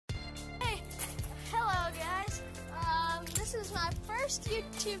this is my first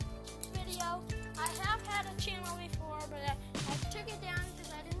YouTube video. I have had a channel before, but I took it down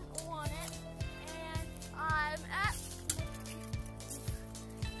because I didn't want it. And I'm at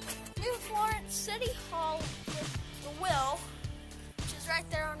New Florence City Hall with Will, which is right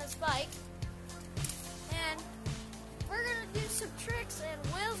there on his bike. And we're going to do some tricks, and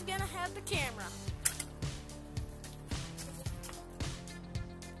Will's going to have the camera.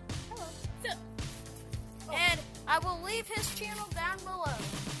 Hello. So, and I will leave his channel down below in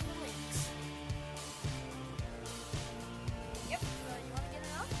the links. Yep. So you want to get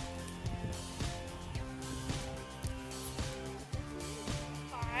it up?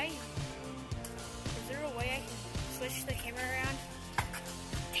 Hi. Is there a way I can switch the camera around?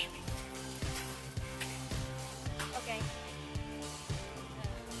 Damn it. Okay.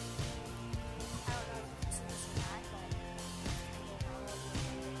 I don't know if you can see this or not, but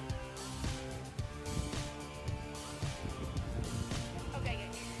Okay,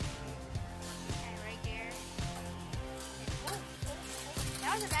 good. And right there. Oh,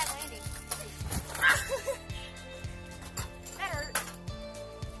 that was a bad landing. That hurt.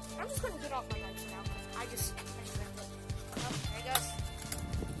 I'm just going to get off my bike now. I just rammed it. Oh, there it goes.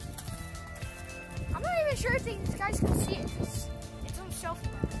 I'm not even sure if these guys can see it because It's on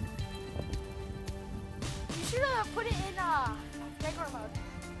selfie mode. you should have put it in regular mode.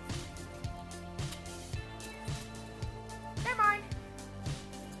 Never mind.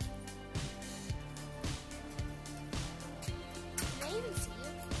 Can they even see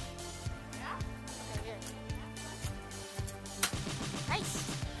you? Yeah? Okay, good. Nice.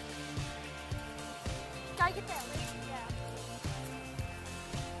 Gotta get that link. Yeah.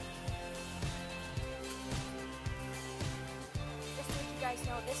 Just to let you guys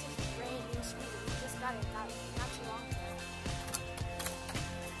know, this is a brand new scooter. We just got it not too long ago.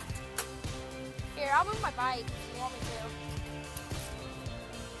 Here, I'll move my bike if you want me to.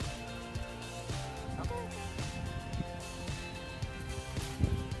 Okay.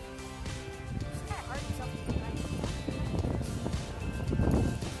 It's kind of hard to tell people that.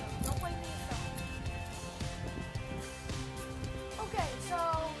 Don't blame me yourself. Okay, so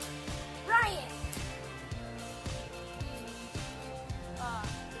Ryan.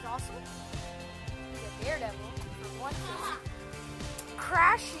 He's awesome. He's a daredevil for one thing.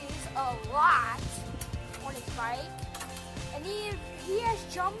 Crashes a lot on his bike, and he has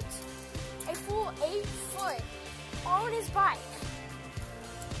jumped a full 8 foot on his bike.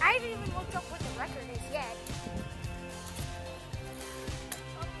 I haven't even looked up what the record is yet.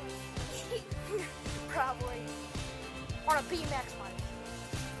 Probably on a BMX bike.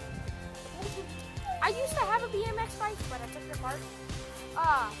 I used to have a BMX bike, but I took it apart.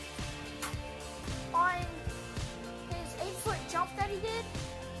 On his 8 foot jump that he did,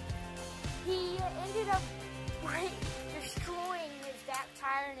 he ended up destroying his back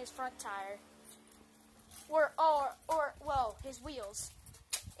tire and his front tire. Well, his wheels.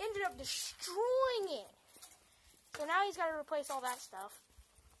 Ended up destroying it. So now he's got to replace all that stuff.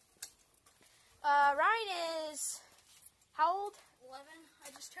 Ryan is how old? 11. I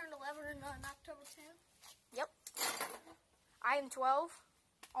just turned 11 on October 10th. Yep. I am 12.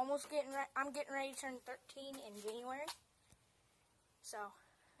 I'm getting ready to turn 13 in January. So.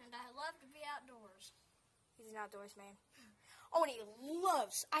 And I love to be outdoors. He's an outdoors man. Oh, and he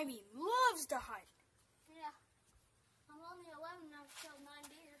loves to hunt. Yeah. I'm only 11 and I've killed 9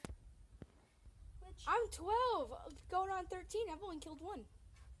 deer. Which? I'm 12, going on 13. I've only killed 1.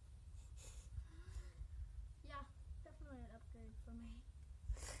 Yeah, definitely an upgrade for me.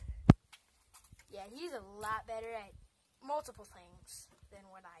 Yeah, he's a lot better at multiple things than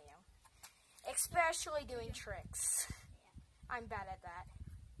what I am. Especially doing tricks. Yeah. I'm bad at that.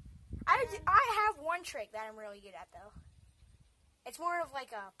 I have one trick that I'm really good at, though. It's more of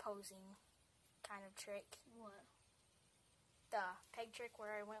like a posing kind of trick. What? The peg trick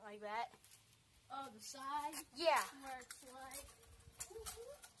where I went like that. Oh, the side? Yeah. Where it's like...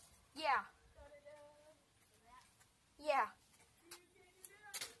 Yeah. Yeah.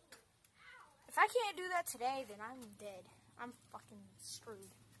 If I can't do that today, then I'm dead. I'm fucking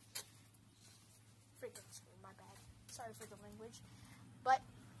screwed. Freaking screwed, my bad. Sorry for the language. But,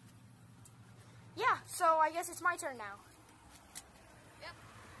 yeah, so I guess it's my turn now. Yep.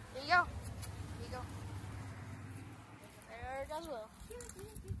 There you go. There you go. There goes Will.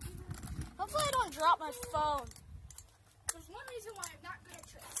 Hopefully I don't drop my phone. There's one reason why I'm not good at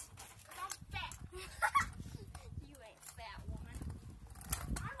tricks. Because I'm fat. You ain't fat, woman.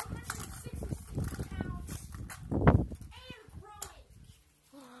 I'm 166 pounds and growing.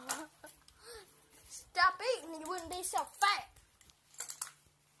 Stop eating and you wouldn't be so fat.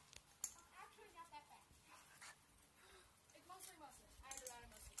 I'm actually not that fat.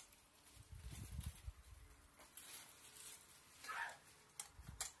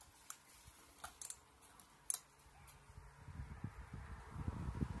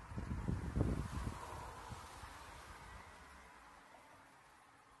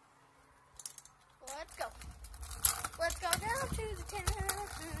 go down to the town.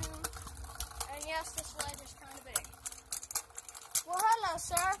 And yes, this ledge is kind of big. Well, hello,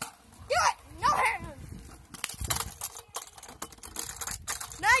 sir. Do it! No hand!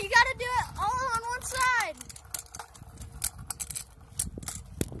 No, you gotta do it all on one side.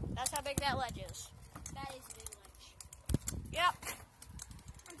 That's how big that ledge is. That is a big ledge. Yep.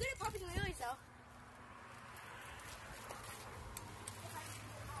 I'm good at popping wheelies, though.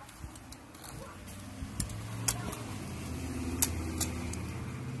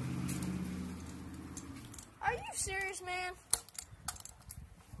 Are you serious, man?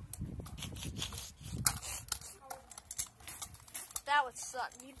 That would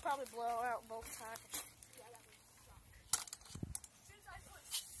suck. You'd probably blow out both tires. Yeah, that would suck. Since I put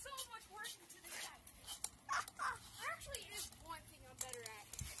so much work into this guy. There actually is one thing I'm better at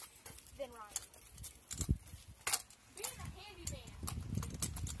than Ryan. Being a handyman.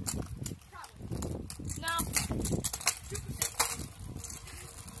 Probably. No. 2%.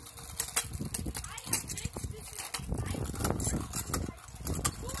 I have fixed this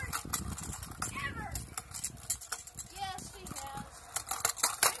forever. Yes, he has.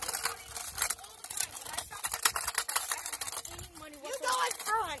 You go in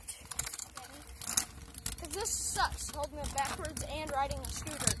front. Because this sucks, holding it backwards and riding a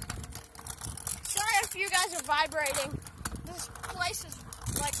scooter. Sorry if you guys are vibrating. This place is,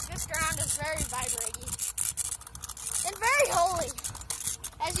 like, this ground is very vibrating. And very holy,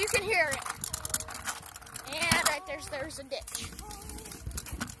 as you can hear it. And right there's a ditch.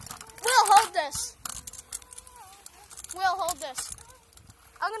 We'll hold this. We'll hold this.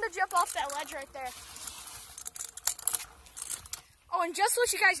 I'm gonna jump off that ledge right there. Oh, and just to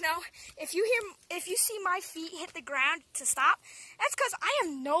let you guys know, if you see my feet hit the ground to stop, that's because I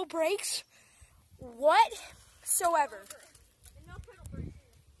have no brakes whatsoever. And no pedal brakes.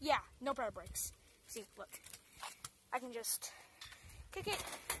 Yeah, no pedal brakes. See, look. I can just kick it.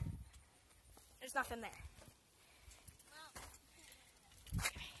 There's nothing there.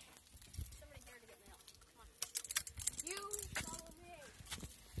 Okay. Somebody dare to get me out. Come on. You follow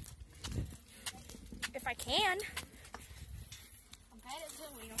me. If I can. I'm bad at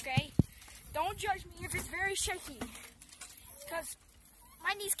doing, okay? Don't judge me if it's very shaky. Because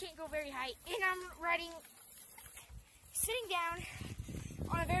my knees can't go very high. And I'm sitting down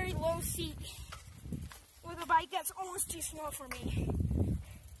on a very low seat with a bike that's almost too small for me.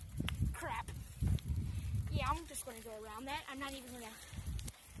 Crap. Yeah, I'm just going to go around that. I'm not even going to...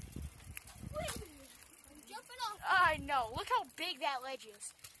 I'm jumping off. I know. Look how big that ledge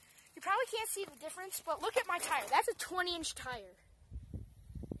is. You probably can't see the difference, but look at my tire. That's a 20-inch tire.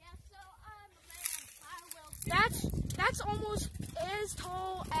 Yeah, so I'm a man on tire wheels. That's almost as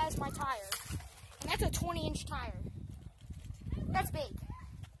tall as my tire. And that's a 20-inch tire. That's big.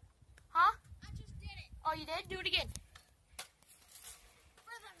 Huh? I just did it Oh, you did? Do it again.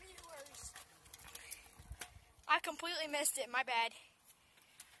 for the viewers. I completely missed it. My bad.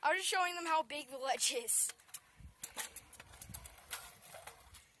 I was just showing them how big the ledge is.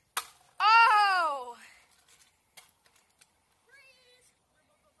 Oh!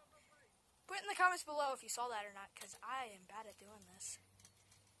 Put in the comments below if you saw that or not, because I am bad at doing this.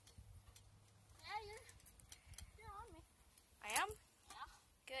 Yeah, you're on me. I am? Yeah.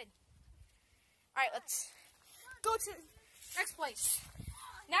 Good. Alright, let's go to next place.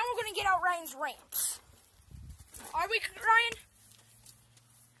 Now we're going to get out Ryan's ramps. Are we, Ryan?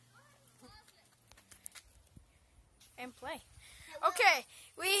 And play. Okay,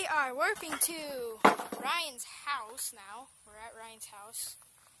 we are working to Ryan's house now. We're at Ryan's house.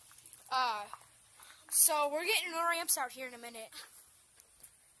 So we're getting the ramps out here in a minute.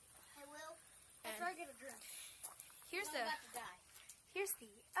 I will. And After I get a drink. here's I'm the about to die. here's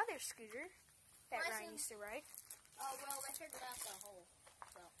the other scooter that Listen. Ryan used to ride. Oh, well, they figured out the hole.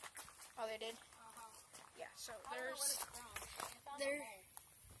 So. Oh, they did? Uh-huh. Yeah, so I don't know what there's... it's from. I found there- a hole.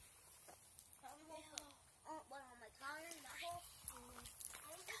 Probably won't put- Oh, what, on my tire in that hole?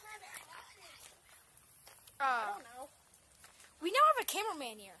 I don't know. We now have a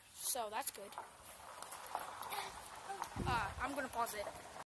cameraman here, so that's good. I'm gonna pause it.